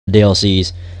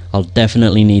DLCs, I'll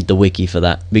definitely need the wiki for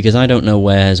that, because I don't know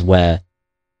where's where.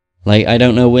 Like, I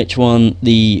don't know which one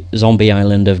the zombie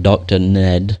island of Dr.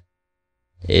 Ned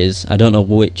is. I don't know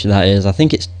which that is. I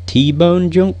think it's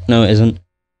T-Bone Junk? No, it isn't.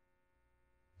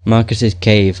 Marcus's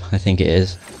Cave, I think it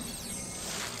is.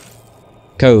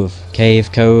 Cove.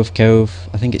 Cave, Cove, Cove.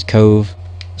 I think it's Cove.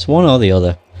 It's one or the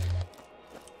other.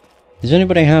 Does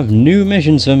anybody have new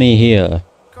missions for me here?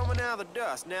 Coming out of the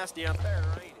dust, nasty out there,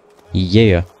 ain't it?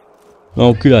 Yeah.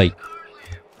 Okay.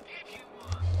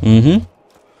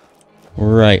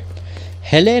 Right.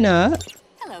 Helena!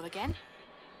 Hello again.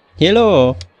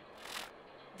 Hello!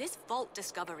 This vault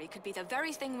discovery could be the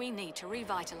very thing we need to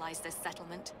revitalize this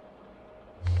settlement.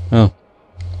 Oh.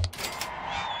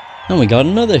 And we got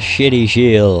another shitty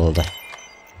shield.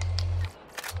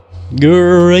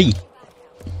 Great!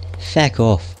 Feck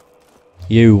off.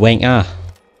 You wanker.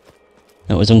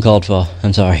 That was uncalled for.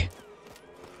 I'm sorry.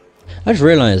 I just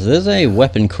realised there's a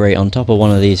weapon crate on top of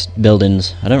one of these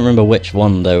buildings. I don't remember which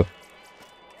one though.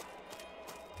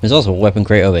 There's also a weapon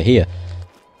crate over here.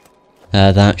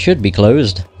 That should be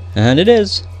closed. And it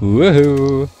is!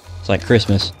 Woohoo! It's like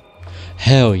Christmas.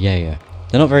 Hell yeah.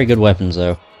 They're not very good weapons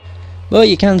though. But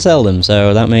you can sell them,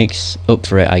 so that makes up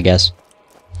for it, I guess.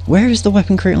 Where is the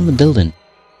weapon crate on the building?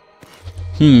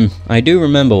 I do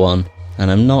remember one. And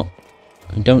I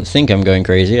don't think I'm going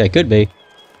crazy. I could be.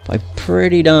 But I'm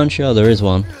pretty darn sure there is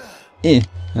one.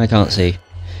 I can't see.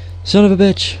 Son of a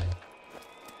bitch!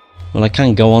 Well, I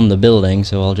can't go on the building,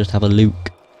 so I'll just have a look.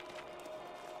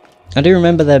 I do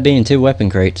remember there being 2 weapon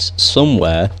crates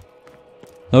somewhere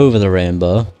over the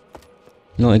rainbow.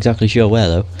 Not exactly sure where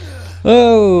though.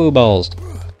 Oh, balls!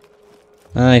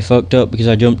 I fucked up because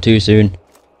I jumped too soon.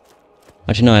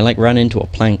 Actually no, I like ran into a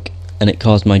plank and it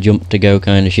caused my jump to go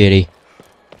kinda shitty.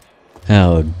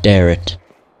 How dare it.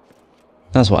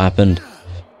 That's what happened.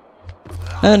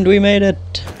 And we made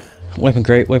it! Weapon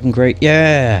crate,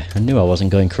 yeah! I knew I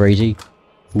wasn't going crazy.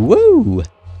 Woo!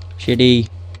 Shitty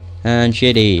and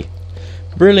shitty.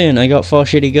 Brilliant, I got 4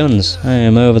 shitty guns. I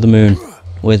am over the moon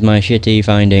with my shitty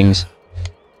findings.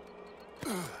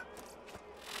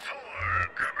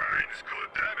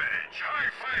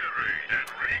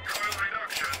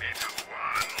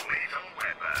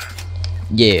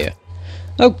 Yeah.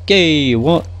 Okay,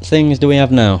 what things do we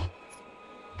have now?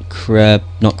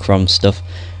 Not crumb stuff.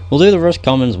 We'll do the Rust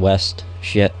Commons West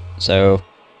shit. So,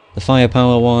 the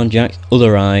Firepower one, Jack's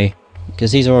Other Eye,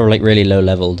 because these are all like really low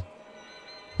leveled.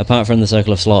 Apart from the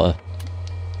Circle of Slaughter.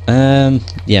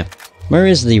 Yeah. Where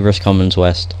is the Rust Commons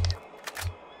West?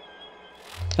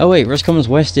 Oh wait, Rust Commons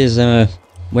West is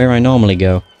where I normally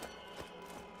go.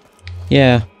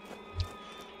 Yeah.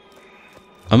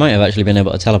 I might have actually been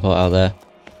able to teleport out there.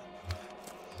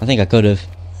 I think I could have.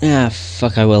 Ah,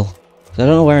 fuck I will. I don't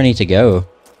know where I need to go.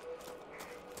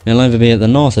 It'll either be at the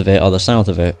north of it or the south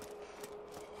of it.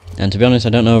 And to be honest, I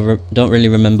don't really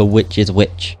remember which is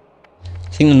which. I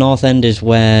think the north end is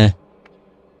where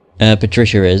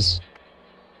Patricia is.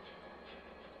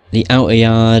 The outer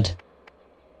yard.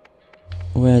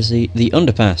 Where's the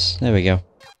underpass? There we go.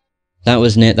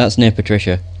 That's near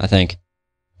Patricia, I think.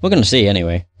 We're gonna see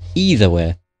anyway. Either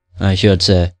way, I should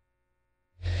say.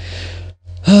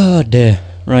 Oh dear.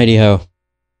 Righty-ho.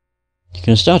 You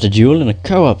can start a duel in a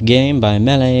co-op game by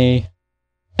melee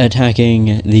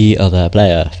attacking the other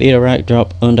player. Feed a rack,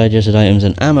 drop undigested items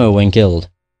and ammo when killed.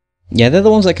 Yeah, they're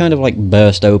the ones that kind of like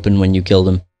burst open when you kill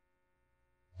them.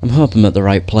 I'm hoping I'm at the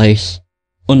right place.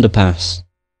 Underpass.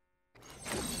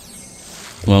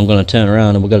 Well, I'm gonna turn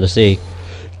around and we're gonna see.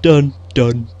 Dun,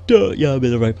 dun, dun. Yeah, I'm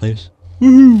in the right place.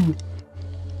 Woohoo!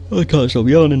 I can't stop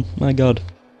yawning. My god.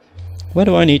 Where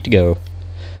do I need to go?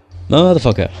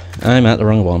 Motherfucker. I'm at the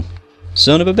wrong one.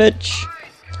 Son of a bitch!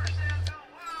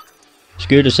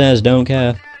 Scooter says don't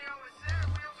care.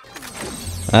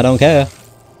 I don't care.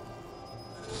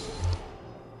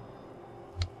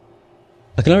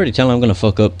 I can already tell I'm gonna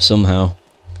fuck up somehow.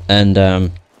 And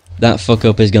that fuck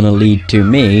up is gonna lead to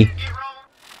me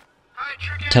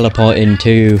teleporting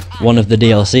to one of the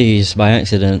DLCs by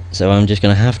accident, so I'm just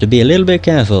gonna have to be a little bit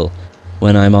careful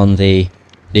when I'm on the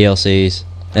DLCs.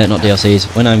 Not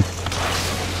DLCs, when I'm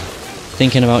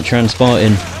thinking about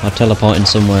transporting or teleporting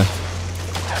somewhere.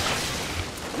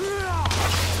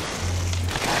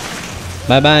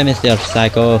 Bye bye, Mr.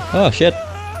 Psycho. Oh shit.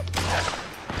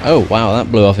 Oh wow, that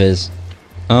blew off his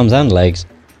arms and legs.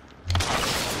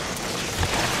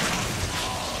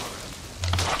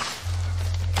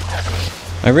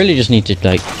 I really just need to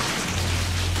like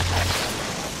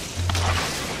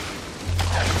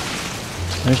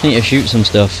I just need to shoot some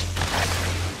stuff,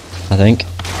 I think.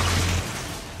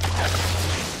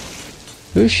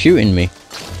 Who's shooting me?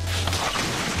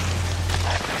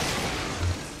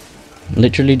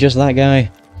 Literally just that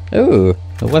guy. Oh,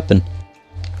 a weapon.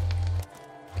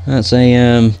 That's a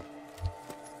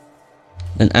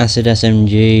an acid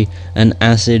SMG, an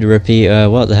acid repeater.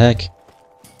 What the heck?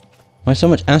 Why so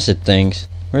much acid things?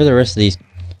 Where are the rest of these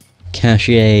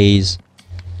caches?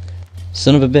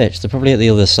 Son of a bitch, they're probably at the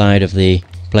other side of the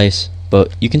place.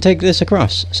 But you can take this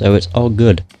across, so it's all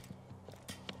good.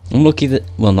 I'm lucky that,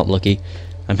 well, not lucky.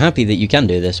 I'm happy that you can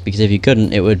do this, because if you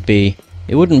couldn't, it wouldn't be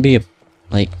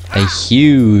like a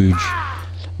huge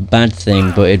bad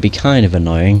thing, but it'd be kind of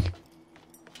annoying.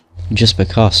 Just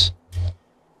because.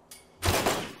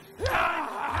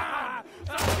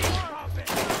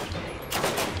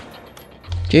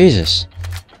 Jesus.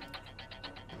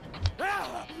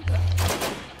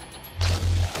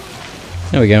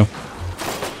 There we go.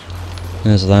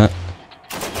 There's that.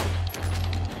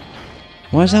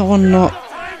 Why is that one not...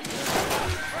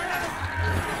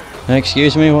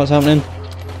 Excuse me, what's happening?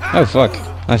 Oh fuck,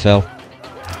 I fell.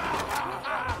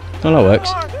 Oh, that works.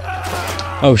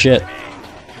 Oh shit.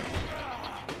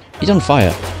 He's on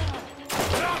fire.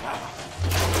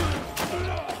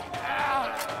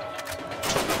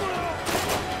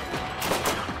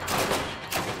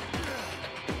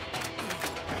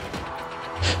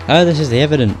 Oh, this is the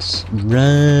evidence.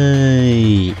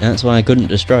 Right. That's why I couldn't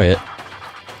destroy it.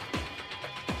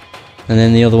 And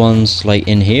then the other one's like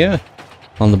in here,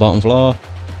 on the bottom floor.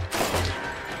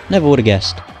 Never would have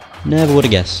guessed. Never would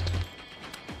have guessed.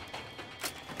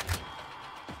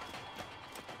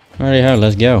 Righty-ho,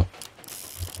 let's go.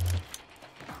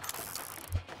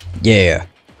 Yeah.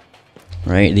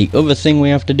 Right, the other thing we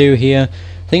have to do here,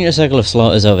 I think the circle of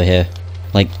slaughter's over here.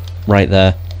 Like, right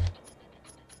there.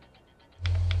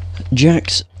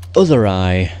 Jack's other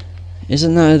eye.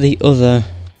 Isn't that the other...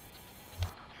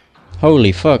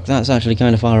 Holy fuck, that's actually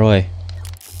kind of far away.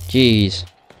 Jeez.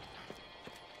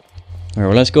 Alright,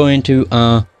 well, let's go into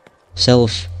our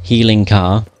self-healing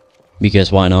car.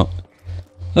 Because why not?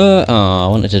 I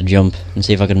wanted to jump and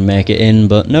see if I could make it in,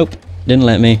 but nope, didn't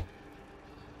let me.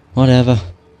 Whatever.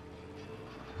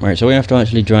 Right, so we have to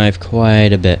actually drive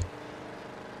quite a bit.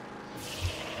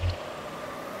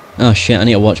 Oh shit, I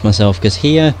need to watch myself, because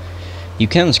here, you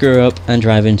can screw up and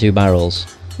drive into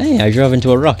barrels. Hey, I drove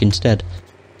into a rock instead.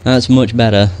 That's much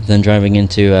better than driving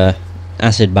into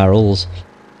acid barrels.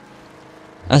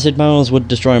 Acid barrels would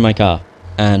destroy my car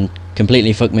and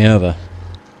completely fuck me over.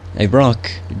 A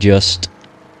rock just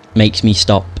makes me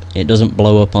stop. It doesn't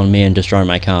blow up on me and destroy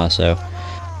my car, so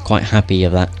quite happy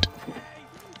of that.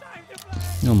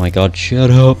 Oh my god,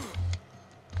 shut up.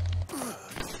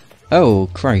 Oh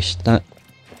Christ, that...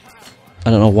 I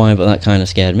don't know why, but that kind of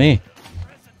scared me.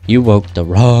 You woke the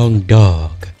wrong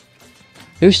dog.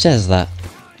 Who says that?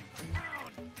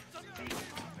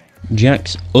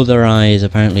 Jack's other eye is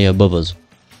apparently above us.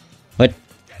 What?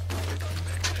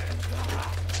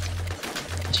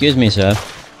 Excuse me, sir.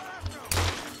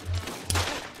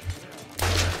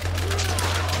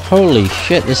 Holy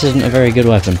shit, this isn't a very good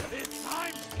weapon.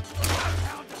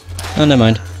 Oh, never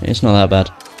mind. It's not that bad.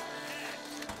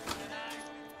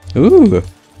 Ooh!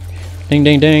 Ding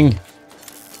ding ding!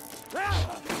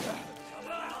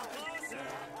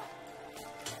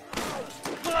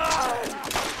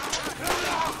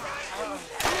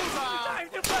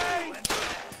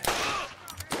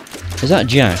 Is that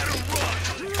Jack?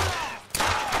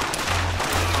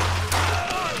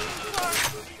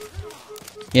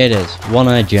 Yeah, it is.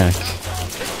 One-eyed Jack.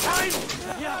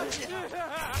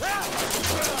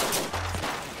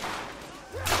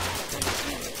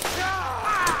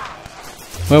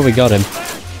 Well, we got him.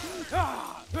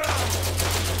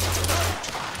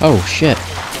 Oh, shit.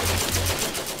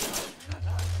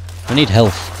 I need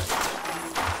health.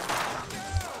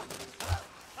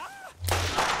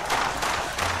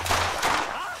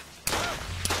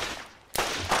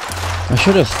 I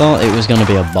should have thought it was going to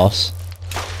be a boss.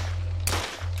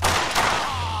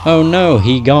 Oh no,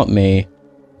 he got me.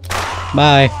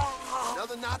 Bye.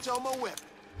 Another notch on my whip.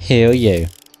 Hell yeah.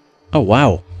 Oh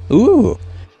wow. Ooh.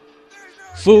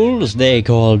 Fools, they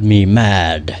called me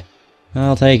mad.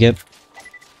 I'll take it.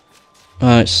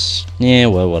 Yeah,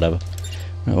 well, whatever.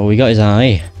 Right, well, we got his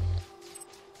eye.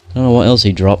 I don't know what else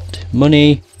he dropped.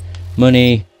 Money,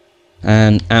 money,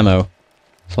 and ammo.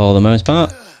 For the most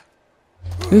part.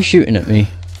 Who's shooting at me?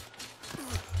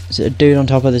 Is it a dude on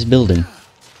top of this building?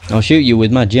 I'll shoot you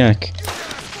with my jack,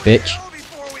 bitch.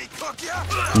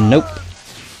 Nope.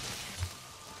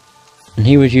 And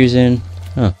he was using...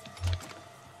 Oh.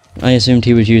 I assumed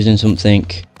he was using something...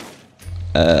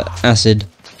 acid.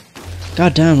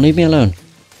 God damn, leave me alone.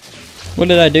 What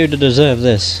did I do to deserve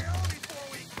this?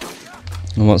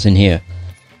 And what's in here?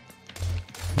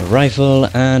 A rifle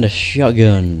and a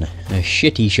shotgun. A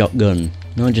shitty shotgun.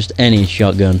 Not just any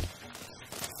shotgun.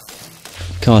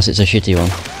 Of course it's a shitty one.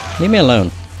 Leave me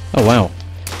alone. Oh wow.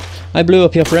 I blew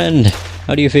up your friend.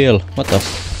 How do you feel? What the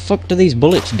fuck do these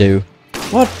bullets do?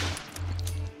 What?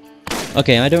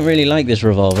 Okay, I don't really like this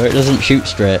revolver. It doesn't shoot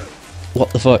straight.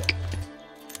 What the fuck?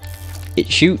 It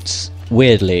shoots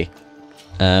weirdly.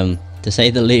 To say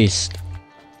the least.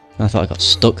 I thought I got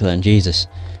stuck then, Jesus.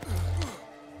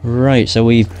 Right, so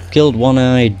we've killed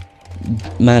one-eyed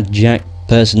Mad Jack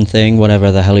person thing,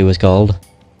 whatever the hell he was called.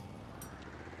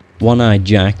 One-eyed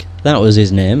Jack, that was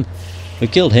his name. We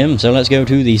killed him, so let's go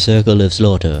to the Circle of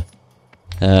Slaughter.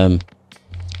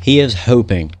 Here's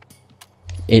hoping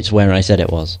it's where I said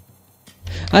it was.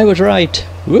 I was right!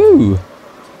 Woo!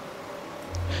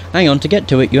 Hang on, to get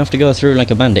to it you have to go through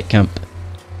like a bandit camp.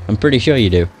 I'm pretty sure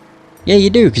you do. Yeah, you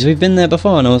do, because we've been there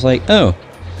before and I was like, oh,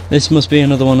 this must be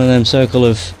another one of them Circle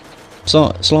of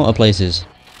Slaughter places.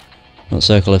 Not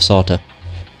Circle of Slaughter.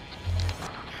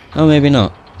 Oh, maybe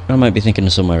not. I might be thinking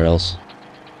of somewhere else.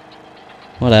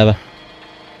 Whatever.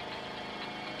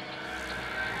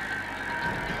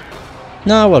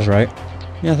 No, I was right.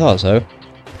 Yeah, I thought so.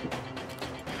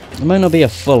 It might not be a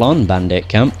full-on bandit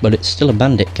camp, but it's still a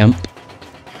bandit camp.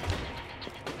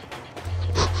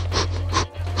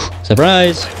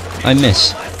 Surprise! I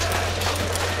miss.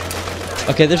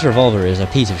 Okay, this revolver is a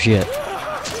piece of shit.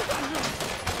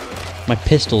 My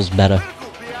pistol's better.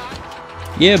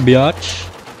 Yeah, biatch.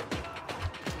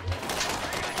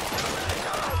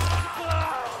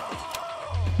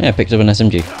 Yeah, I picked up an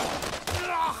SMG.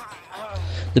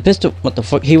 The pistol... What the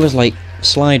fuck? He was like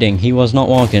sliding. He was not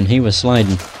walking. He was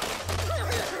sliding.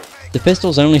 The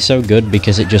pistol's only so good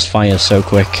because it just fires so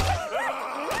quick.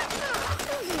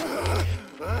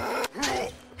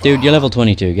 Dude, you're level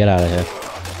 22. Get out of here.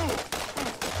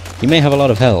 You may have a lot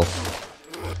of health.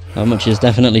 That much is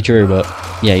definitely true, but...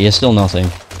 Yeah, you're still nothing.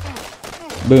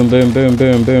 Boom, boom, boom,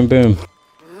 boom, boom, boom.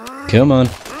 Come on.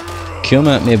 Come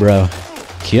at me, bro.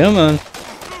 Come on.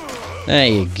 There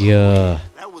you go.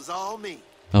 That was all me.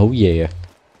 Oh yeah.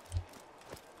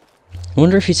 I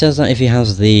wonder if he says that if he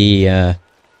has the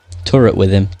turret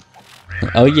with him.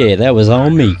 Oh yeah, that was all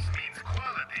me.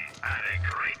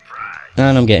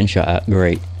 And I'm getting shot at.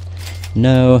 Great.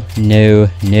 No, no,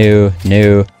 no,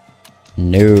 no,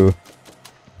 no,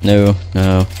 no,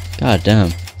 no. God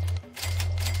damn.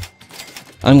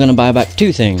 I'm gonna buy back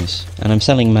two things, and I'm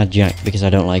selling Mad Jack because I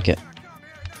don't like it.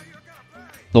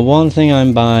 The one thing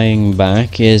I'm buying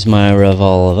back is my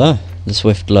revolver, the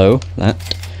Swift Low,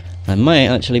 that. I might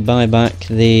actually buy back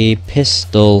the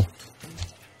pistol,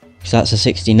 because that's a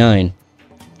 69.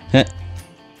 Heh.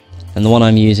 And the one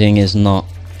I'm using is not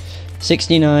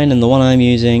 69, and the one I'm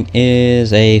using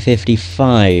is a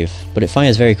 55, but it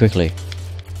fires very quickly.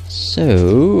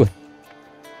 So...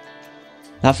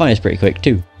 that fires pretty quick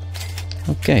too.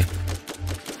 Okay.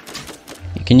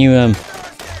 Can you,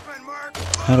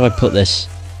 how do I put this?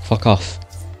 Fuck off.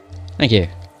 Thank you.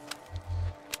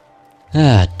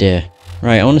 Ah, dear.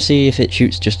 Right, I want to see if it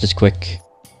shoots just as quick.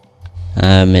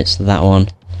 It's that one.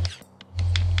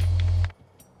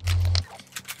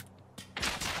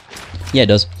 Yeah, it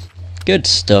does. Good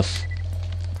stuff.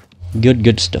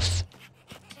 Good stuff.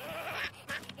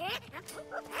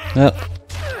 Oh.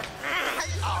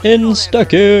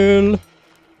 Insta-kill!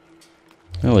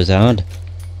 That was hard.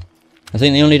 I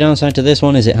think the only downside to this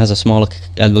one is it has a smaller...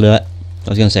 I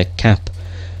was going to say cap.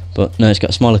 But no, it's got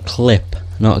a smaller clip,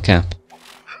 not a cap.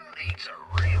 Who needs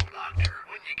a real doctor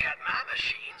when you got my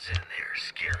machines in there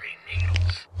scaring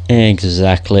needles?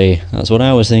 Exactly. That's what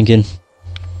I was thinking.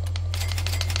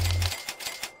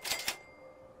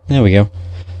 There we go.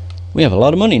 We have a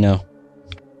lot of money now.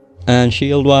 And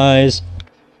shield-wise...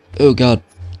 oh god.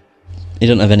 He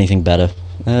doesn't have anything better.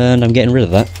 And I'm getting rid of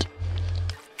that.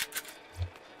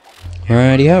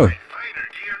 Righty-ho.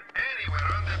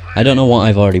 I don't know what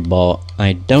I've already bought.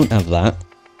 I don't have that.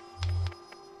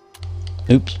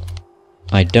 Oops.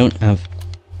 I don't have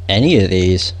any of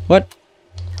these. What?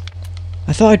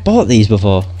 I thought I'd bought these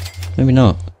before. Maybe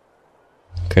not.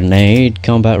 Grenade,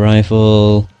 combat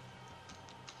rifle...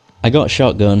 I got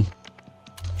shotgun,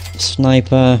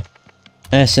 sniper,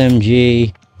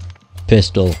 SMG,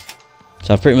 pistol.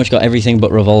 So I've pretty much got everything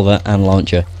but revolver and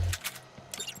launcher.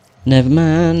 Never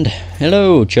mind.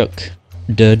 Hello, Chuck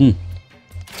Durden.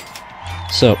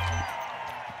 So,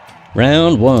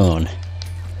 round one.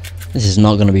 This is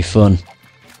not going to be fun.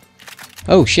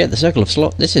 Oh shit, the Circle of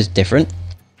Slaughter. This is different.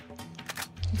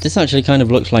 This actually kind of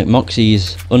looks like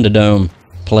Moxie's Underdome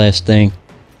place thing.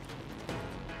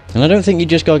 And I don't think you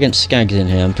just go against skags in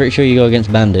here. I'm pretty sure you go against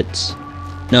bandits.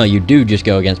 No, you do just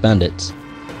go against bandits.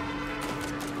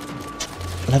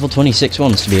 Level 26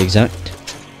 ones to be exact.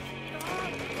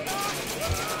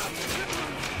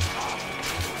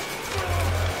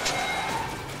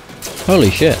 Holy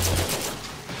shit.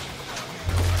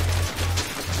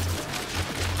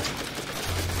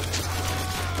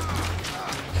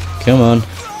 Come on.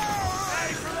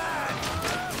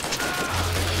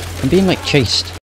 I'm being like chased.